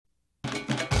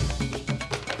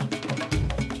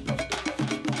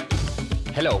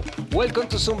Hello, welcome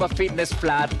to Zumba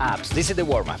Flat Abs. This is the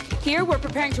warm-up. Here we're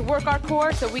preparing to work our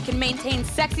core so we can maintain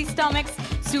sexy stomachs,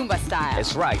 Zumba style.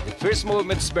 That's right. The first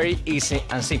movement is very easy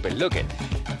and simple. Look at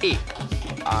E,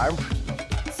 arm.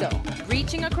 So,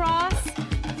 reaching across,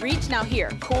 reach now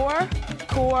here. Core,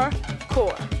 core,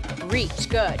 core. Reach,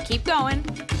 good. Keep going.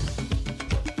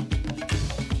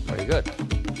 Very good.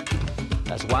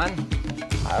 That's one.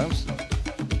 Arms,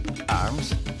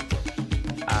 arms,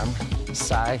 arm,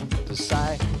 side to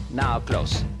side. Now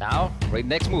close. Now, right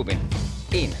next movement.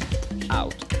 In,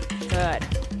 out. Good.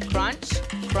 Crunch,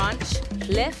 crunch,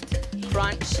 lift,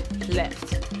 crunch,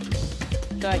 lift.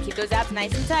 Good. Keep those abs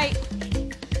nice and tight.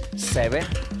 7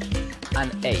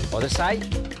 and 8. Other side.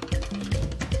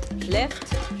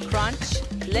 Lift, crunch,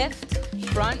 lift,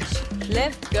 crunch,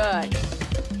 lift. Good.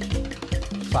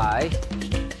 5,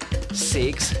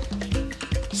 6,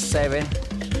 7,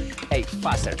 8.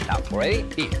 Faster. Now, ready?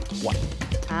 In. 1.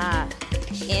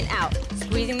 In, out.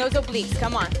 Squeezing those obliques.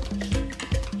 Come on.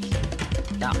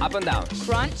 Now, up and down.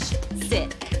 Crunch,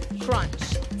 sit, crunch,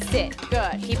 sit.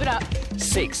 Good. Keep it up.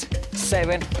 6,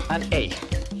 7, and 8.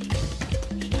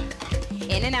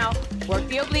 In and out. Work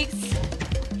the obliques.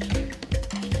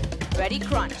 Ready?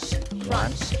 Crunch,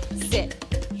 crunch, sit,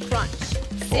 crunch,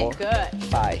 4, sit. Good.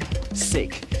 5,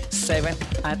 6, 7,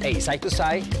 and 8. Side to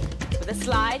side. With a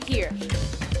slide here.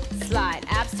 Slide.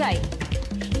 Abs tight.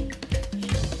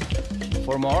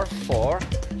 4 more. 4,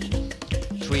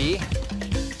 3,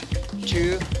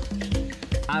 2,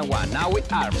 and 1. Now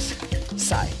with arms.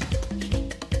 Side,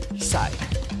 side,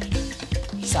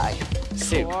 side.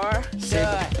 4.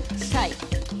 Good. Tight.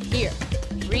 Here.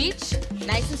 Reach.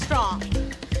 Nice and strong.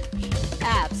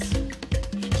 Abs.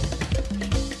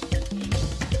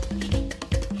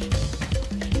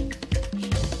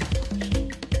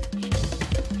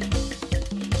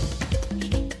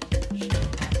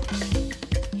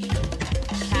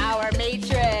 Power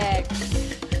matrix.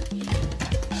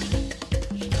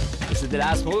 This is the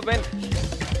last movement.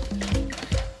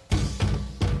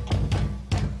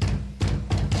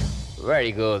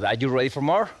 Very good. Are you ready for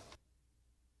more?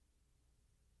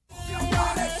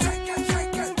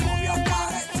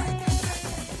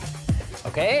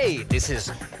 Okay, this is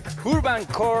Urban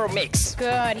Core Mix.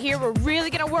 Good. Here we're really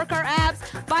gonna work our abs.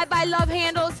 Bye-bye love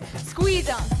handles. Squeeze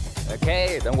them.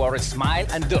 Okay, don't worry, smile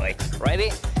and do it.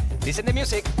 Ready? Listen to the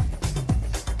music.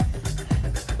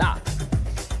 Now.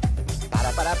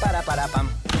 Para pam.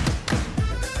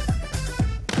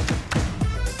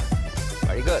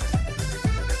 Very good.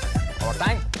 One more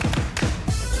time.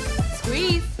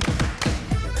 Squeeze.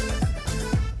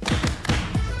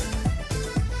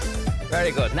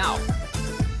 Very good. Now.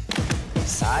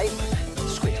 Side,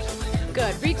 squeeze.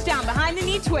 Good. Reach down behind the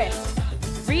knee, twist.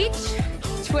 Reach,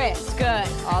 twist. Good.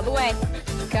 All the way.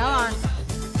 Come on.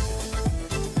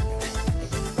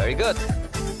 Very good.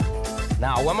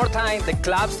 Now, one more time, the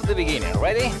claps to the beginning.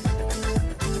 Ready?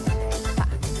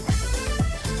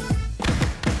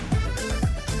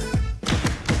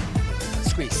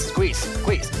 Squeeze, squeeze,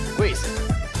 squeeze, squeeze.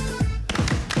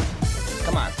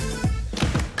 Come on.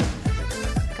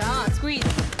 Come on, squeeze.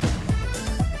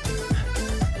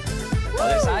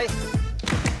 Other side.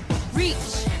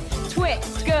 Reach,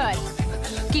 twist. Good.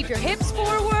 Keep your hips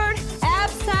forward,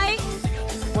 abs tight.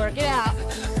 Work it out.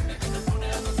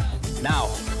 Now,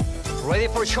 ready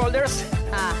for shoulders?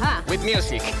 With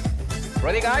music.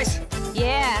 Ready, guys?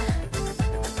 Yeah.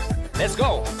 Let's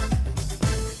go.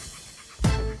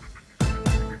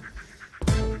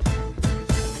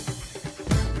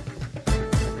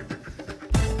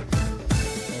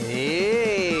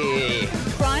 Hey.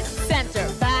 Front, center,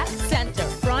 back, center.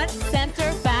 Front,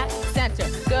 center, back, center.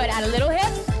 Good. Add a little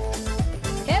hip.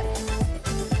 Hip.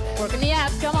 Working the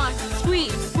abs. Come on.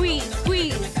 Squeeze, squeeze,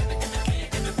 squeeze.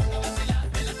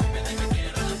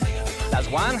 That's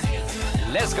one.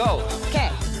 Let's go. Okay.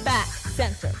 Back,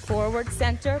 center, forward,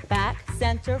 center, back,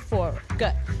 center, forward.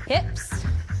 Good. Hips.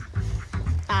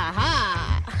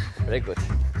 Aha. Very good.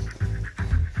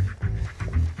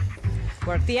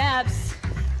 Work the abs.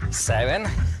 7.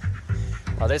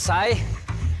 Other side.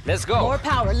 Let's go. More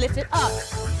power. Lift it up.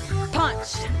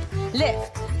 Punch.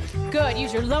 Lift. Good.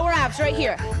 Use your lower abs right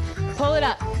here. Pull it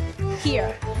up.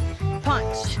 Here.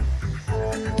 Punch.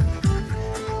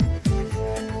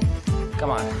 Come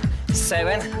on.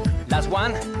 7. Last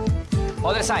one.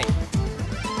 Other side.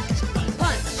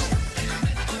 Punch.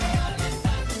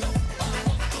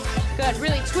 Good.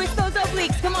 Really twist those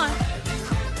obliques. Come on.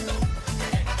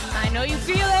 I know you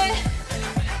feel it.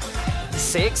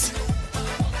 6.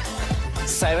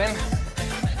 7.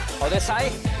 Other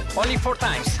side. Only 4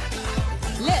 times.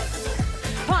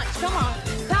 Lift. Punch. Come on.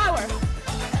 Power.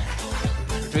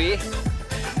 3.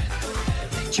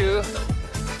 2.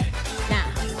 Now,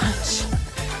 punch.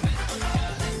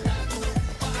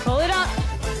 Pull it up.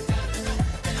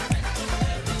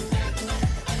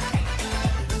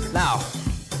 Now,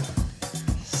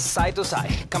 side to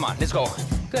side. Come on, let's go.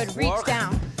 Good, reach Work.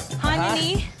 down. Behind the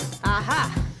knee.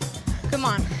 Aha. Come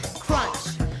on,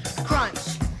 crunch,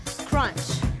 crunch,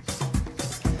 crunch.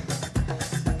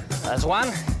 That's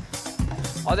one.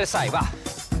 Other side, va.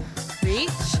 Reach,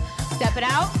 step it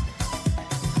out.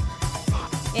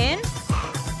 In.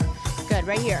 Good,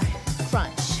 right here.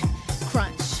 Crunch,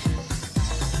 crunch.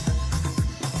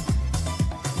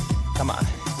 Come on.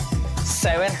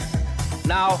 7.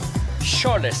 Now,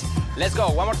 shoulders. Let's go,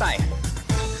 one more time.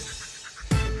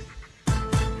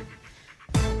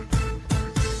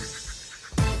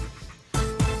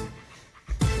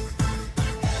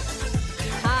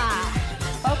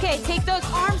 Okay, take those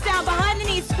arms down behind the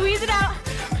knees, squeeze it out.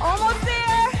 Almost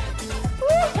there. Woo,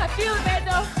 I feel it,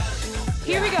 Beto.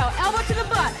 Here we go, elbow to the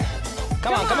butt.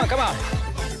 Come on, come on, come on.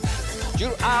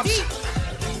 Your abs. Deep.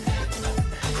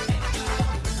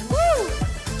 Woo.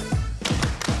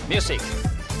 Music.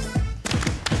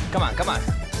 Come on, come on.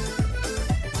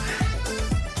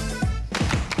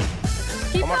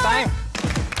 Keep One more going. time.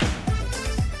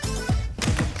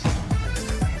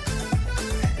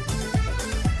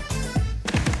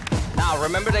 Now,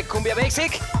 remember the cumbia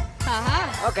basic?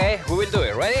 Uh-huh. Okay, we will do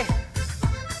it. Ready?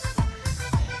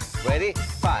 Ready?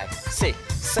 5, 6,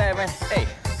 7, 8.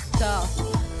 So,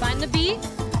 find the beat,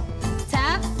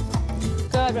 tap.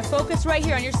 Good, but focus right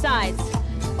here on your sides.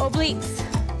 Obliques,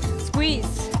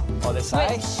 squeeze. Other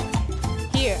side. Switch.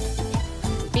 Here.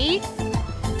 Beat.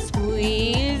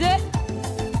 Squeeze it.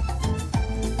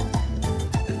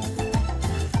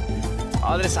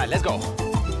 Other side. Let's go.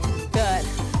 Good.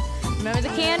 Remember the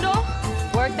candle?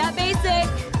 Work that basic.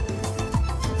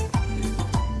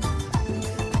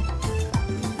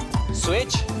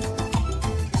 Switch.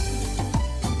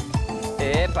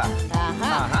 Epa.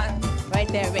 Uh-huh. Right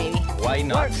there, baby. Why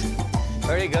not? Work.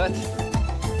 Very good.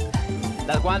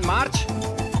 That one, march.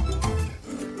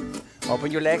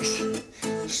 Open your legs.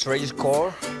 Stretch your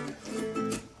core.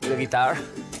 With the guitar.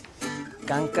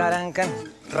 Can, can, can,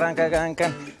 ranka, can,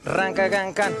 can, ranka,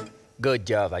 can, can. Good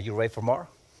job. Are you ready for more?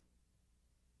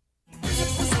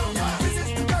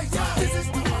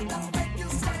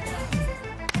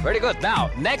 Very good.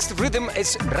 Now, next rhythm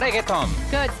is reggaeton.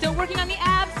 Good. Still working on the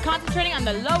abs, concentrating on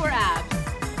the lower abs.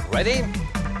 Ready?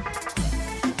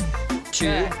 2.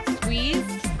 Good. Squeeze.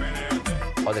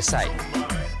 Other side.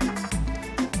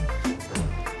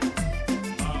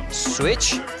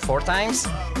 Switch 4 times.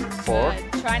 4.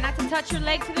 Good. Try not to touch your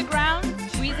leg to the ground.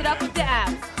 Squeeze it up with the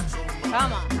abs.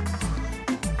 Come on.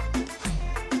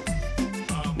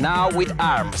 Now with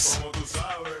arms.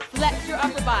 Flex your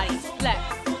upper body. Flex.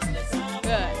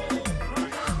 Good.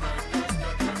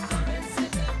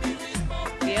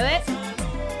 Feel it?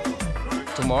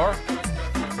 2 more.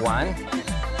 1,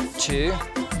 2,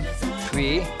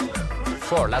 3,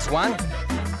 4. Last one.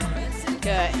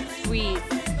 Good. Squeeze.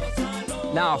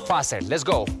 Now faster. Let's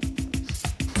go.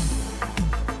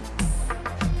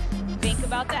 Think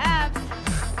about the abs.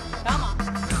 Come on.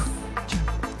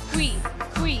 Squeeze,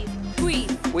 squeeze,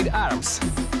 squeeze. With arms.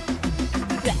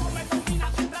 Flex.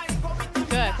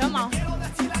 Good. Come on.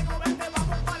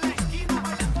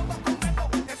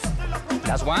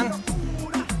 Last one.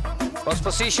 Cross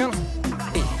position.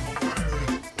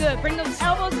 Good. Bring those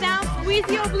elbows down. Squeeze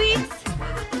the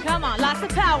obliques. Come on. Lots of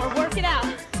power. Work it out.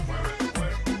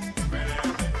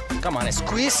 Come on.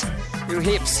 Squeeze your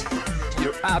hips.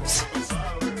 Your abs.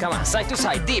 Come on. Side to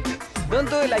side. Deep. Don't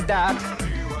do it like that.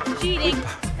 Cheating.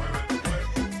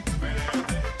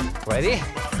 Ready?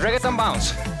 Reggaeton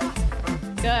bounce.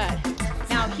 Good.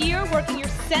 Now here, working your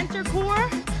center core.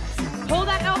 Pull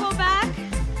that elbow back.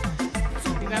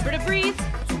 Remember to breathe.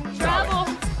 Travel.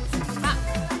 Ha.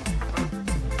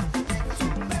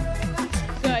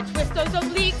 Good. Twist those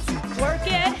obliques. Work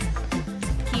it.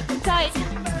 Keep it tight.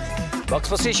 Box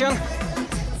position.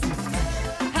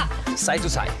 Ha. Side to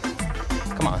side.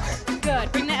 Come on.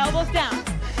 Good. Bring the elbows down.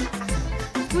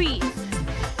 Squeeze.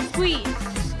 Squeeze.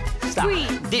 Stop.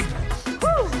 Squeeze. Deep.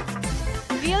 Woo.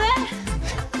 Feel it?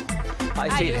 I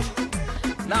feel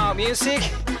it. Now music.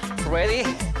 Ready?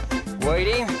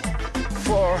 Waiting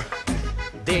for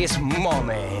this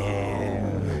moment.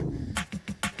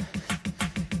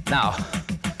 Now,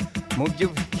 move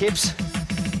your hips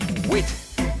with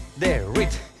the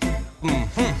rhythm.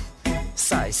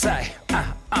 Side, side,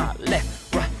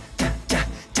 left, right, cha, cha,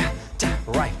 cha, cha,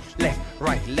 right, left,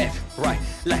 right, left, right,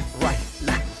 left, right,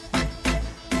 left.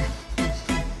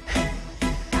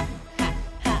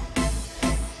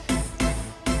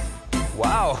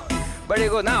 Wow, very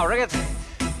good. Now,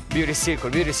 Beauty circle,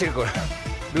 beauty circle,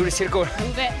 beauty circle.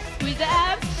 Move it. Squeeze the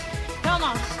abs. Come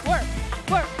on. Work,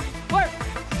 work, work.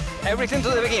 Everything to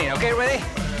the beginning, okay? Ready?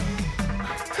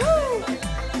 Woo.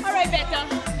 All right,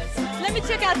 Beto. Let me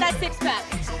check out that six-pack.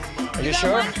 Are you got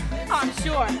sure? one? Oh, I'm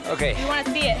sure. Okay. You want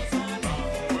to see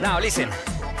it? Now listen.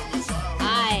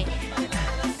 Aye.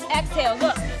 Exhale,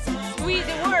 look. Squeeze,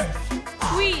 it works.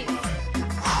 Squeeze.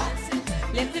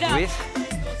 Lift it up. Breathe.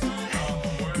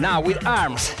 Now with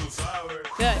arms.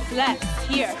 Good. Flex.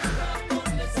 Here.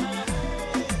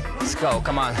 Let's go,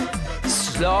 come on.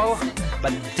 Slow,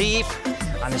 but deep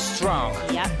and strong.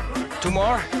 Yep. 2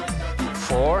 more.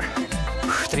 4,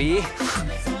 3,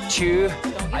 2. Don't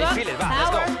give I up. feel it. Va,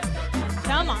 Power. let's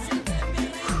Come on.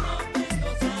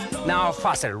 go. Now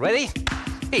faster. Ready?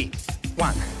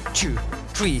 1, 2,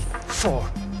 3, 4.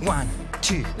 1,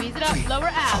 2. Squeeze it up. 3, Lower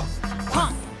abs.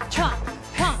 Pump, pump,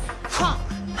 pump, pump,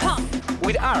 pump.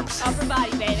 With arms. Upper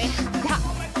body, baby. Ha.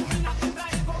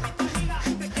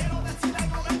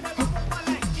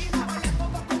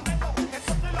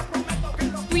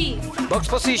 Squeeze. Box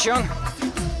position.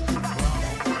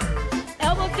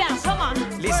 Elbows down. Come on.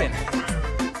 Listen.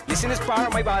 Listen is part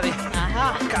of my body.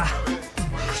 Aha.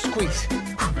 Squeeze.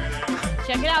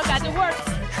 Check it out, guys. It works.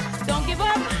 Don't give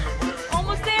up.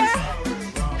 Almost there.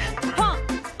 Pump.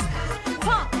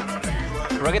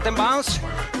 Pump. Rocket and bounce.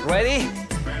 Ready?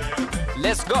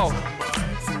 Let's go.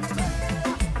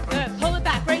 Good. Pull it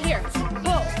back right here.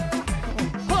 Pull.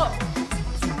 Pull.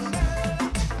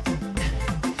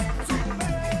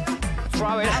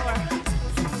 Travel. Power.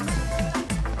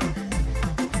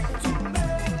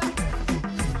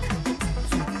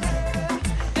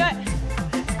 Good.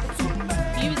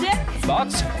 Use it.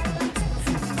 Box.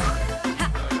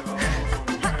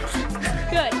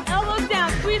 Good. Elbows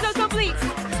down. Squeeze those obliques.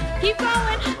 Keep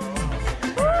going.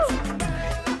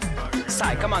 Woo.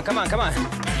 Side. Come on, come on, come on.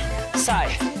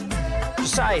 Side.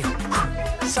 Side.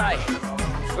 Side.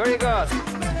 Very good.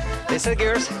 Listen,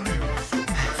 gears.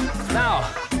 Now,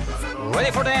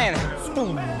 ready for the end.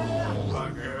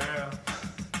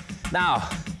 Now,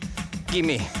 give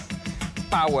me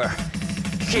power.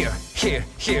 Here, here,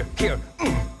 here, here.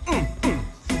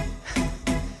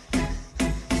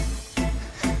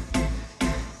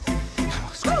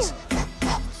 Squeeze.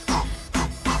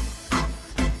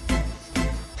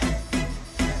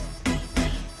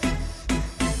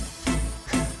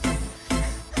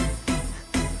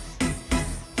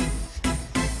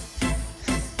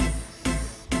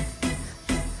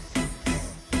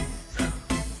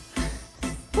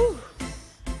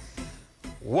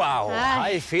 Wow, Ah.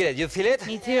 I feel it. You feel it?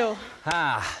 Me too.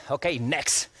 Okay,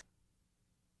 next.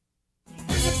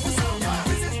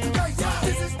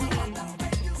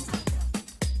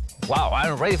 Wow,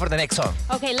 I'm ready for the next song.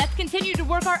 Okay, let's continue to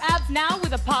work our abs now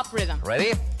with a pop rhythm.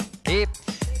 Ready?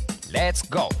 Let's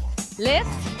go. Lift.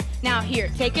 Now here,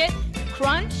 take it.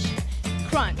 Crunch,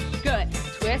 crunch. Good.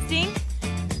 Twisting.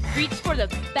 Reach for the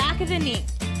back of the knee.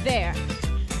 There.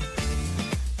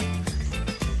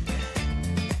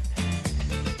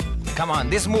 Come on,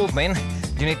 this movement,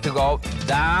 you need to go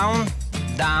down,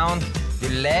 down,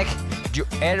 your leg, your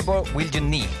elbow with your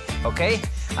knee, okay?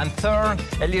 And turn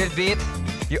a little bit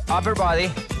your upper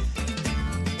body.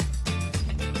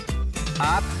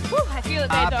 Up, Woo, I feel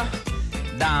it, up,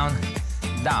 Beto. down,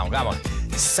 down. Come on.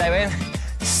 7,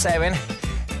 7,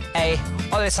 8.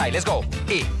 Other side, let's go.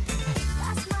 E.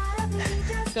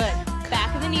 Good.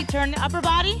 Back of the knee, turn the upper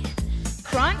body.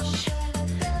 Crunch.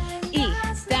 E.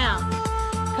 Down.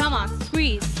 Come on,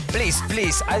 squeeze. Please,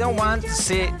 please, I don't want to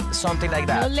see something like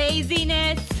No that.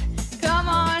 laziness. Come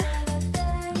on.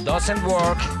 Doesn't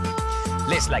work.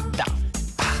 Let's like that.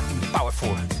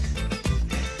 Powerful.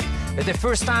 It's the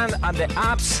first time on the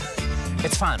abs,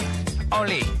 it's fun.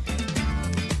 Only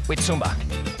with Zumba.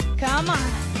 Come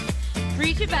on.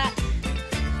 Reach it back.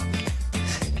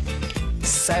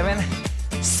 7,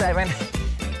 7,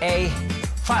 8.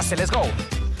 Faster, let's go.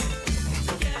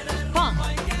 Pump.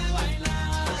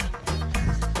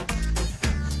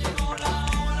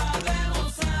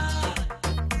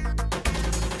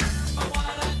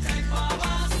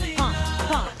 Pump,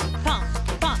 pump,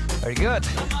 pump, pump. Very good.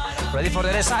 Ready for the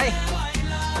other side?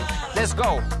 Let's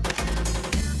go.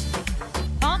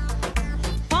 Pump,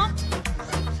 pump.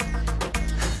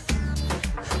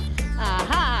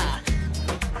 Aha.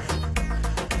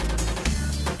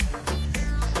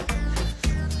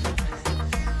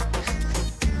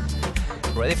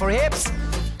 Ready for hips?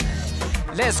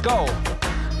 Let's go.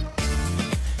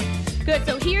 Good,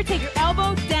 so here, take your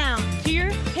elbow down to your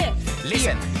hips.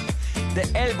 Listen, the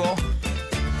elbow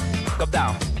go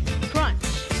down. Crunch,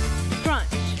 crunch,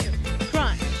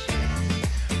 crunch.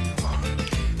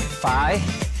 5,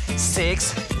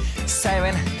 6,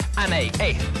 7, and 8.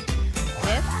 8.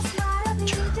 Lift.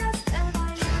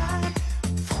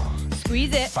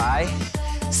 Squeeze it. 5,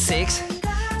 6,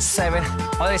 7.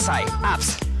 Other side.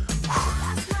 Abs.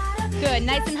 Good.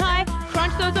 Nice and high.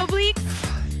 Crunch those obliques.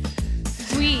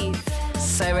 Squeeze.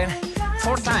 7.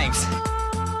 4 times.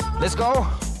 Let's go.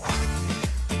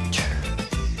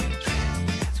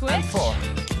 Switch. And 4.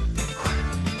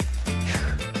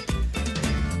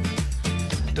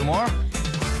 2 more.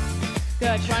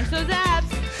 Good. Crunch those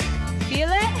abs. Feel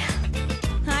it?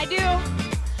 I do.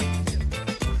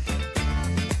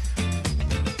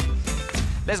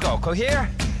 Let's go. Go here.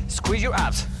 Squeeze your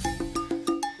abs.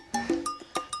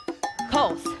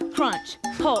 Pulse. Crunch.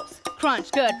 Pulse.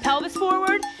 Crunch. Good. Pelvis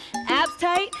forward. Abs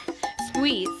tight.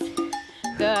 Squeeze.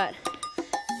 Good.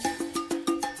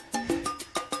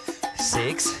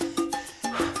 6.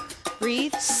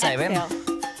 Breathe. 7. Exhale.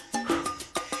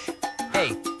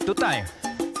 8. 2 times.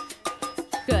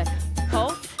 Good.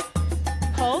 Pulse.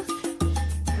 Pulse.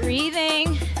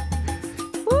 Breathing.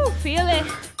 Woo. Feel it.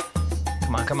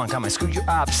 Come on, come on, come on. Squeeze your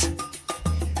abs.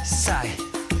 Side.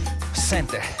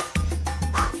 Center.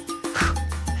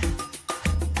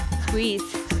 Squeeze.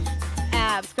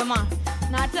 Abs. Come on.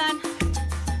 Not done.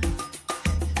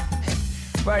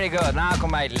 Very good. Now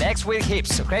combine legs with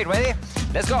hips. Okay, ready?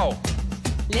 Let's go.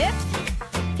 Lift.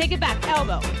 Take it back.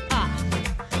 Elbow. Up.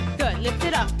 Good. Lift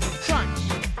it up. Crunch.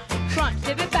 Crunch.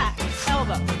 Dip it back.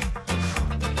 Elbow.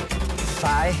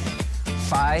 5,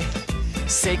 5,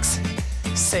 6,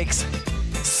 6,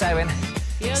 7,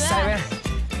 Feel 7,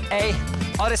 that? 8.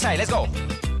 Other side. Let's go.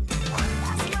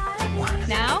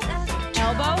 Now.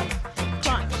 Elbow.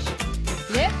 Crunch.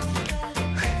 Lift.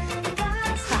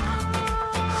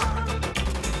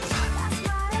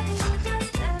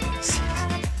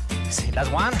 See,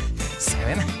 last one.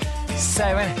 7,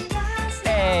 7,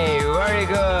 8. Very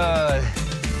good.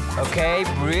 Okay,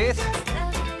 breathe.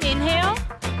 Inhale.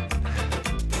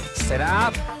 Set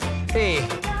up.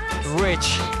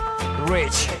 Reach,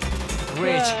 reach, reach.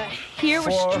 Good. Here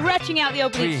we're 4, stretching out the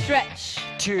oblique. 3, Stretch.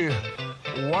 2,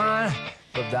 1.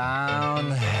 Go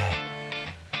down.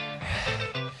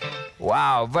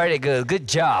 Wow, very good. Good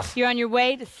job. You're on your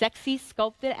way to sexy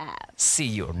sculpted abs. See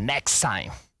you next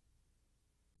time.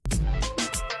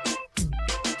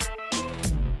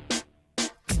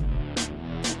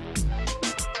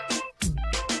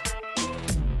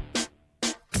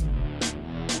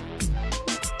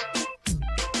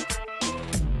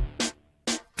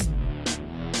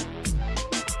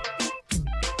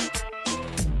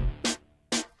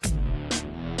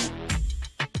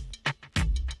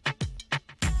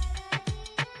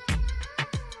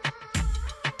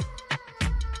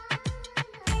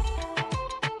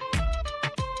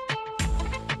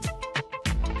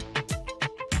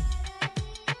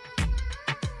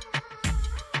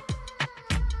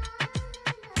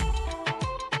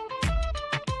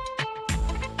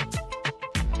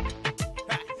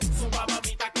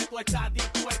 Estás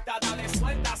dispuesta, dale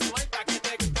suelta, suelta, que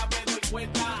te gusta, me doy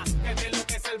cuenta, que de lo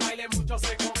que es el baile mucho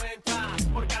se comenta,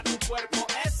 porque a tu cuerpo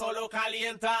eso lo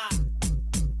calienta.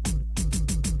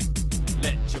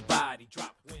 Let your body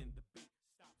drop.